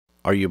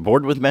Are you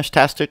bored with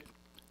Meshtastic?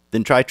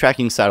 Then try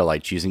tracking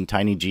satellites using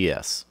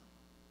TinyGS.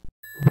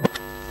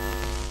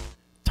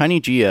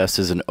 TinyGS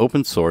is an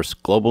open-source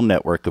global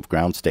network of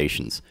ground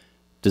stations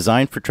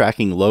designed for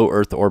tracking low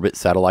Earth orbit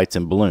satellites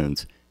and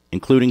balloons,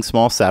 including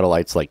small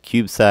satellites like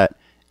CubeSat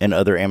and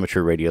other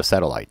amateur radio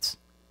satellites.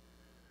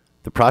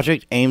 The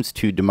project aims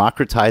to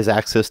democratize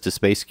access to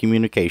space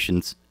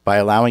communications by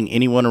allowing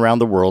anyone around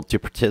the world to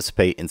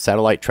participate in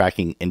satellite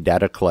tracking and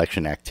data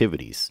collection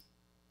activities.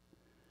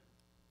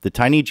 The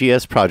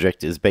TinyGS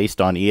project is based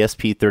on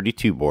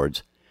ESP32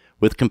 boards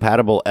with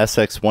compatible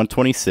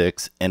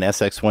SX126 and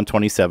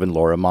SX127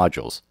 LoRa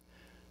modules,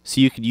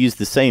 so you could use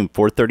the same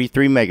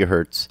 433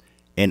 MHz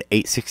and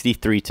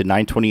 863 to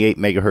 928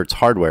 MHz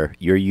hardware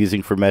you're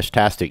using for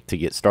Meshtastic to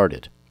get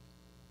started.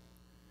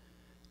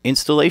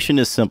 Installation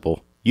is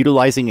simple,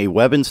 utilizing a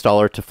web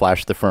installer to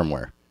flash the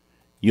firmware.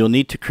 You'll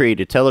need to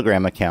create a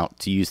Telegram account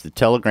to use the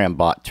Telegram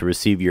bot to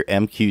receive your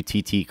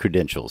MQTT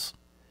credentials.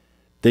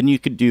 Then you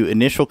could do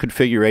initial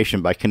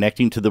configuration by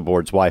connecting to the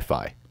board's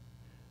Wi-Fi.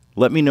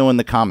 Let me know in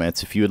the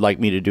comments if you would like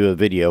me to do a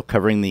video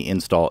covering the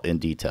install in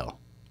detail.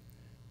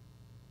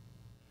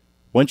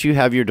 Once you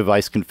have your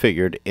device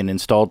configured and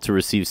installed to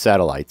receive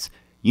satellites,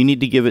 you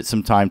need to give it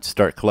some time to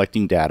start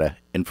collecting data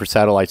and for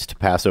satellites to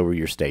pass over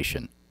your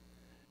station.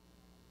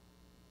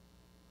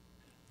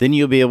 Then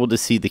you'll be able to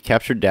see the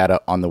captured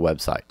data on the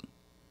website.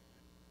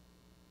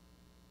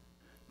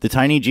 The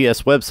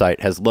TinyGS website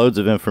has loads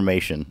of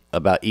information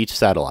about each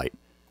satellite.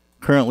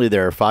 Currently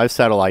there are 5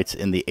 satellites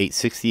in the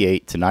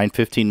 868 to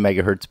 915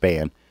 MHz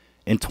band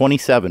and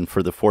 27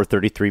 for the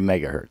 433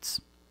 MHz.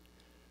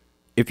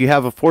 If you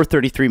have a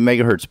 433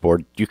 MHz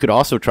board, you could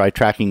also try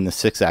tracking the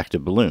 6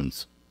 active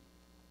balloons.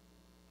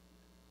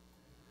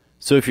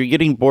 So if you're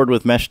getting bored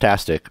with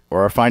Meshtastic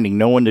or are finding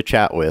no one to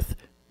chat with,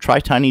 try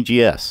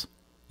TinyGS.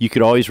 You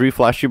could always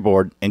reflash your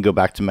board and go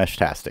back to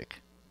Meshtastic.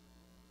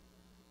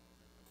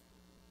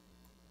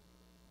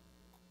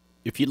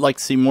 If you'd like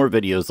to see more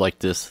videos like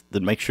this,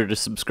 then make sure to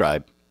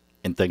subscribe,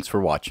 and thanks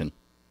for watching.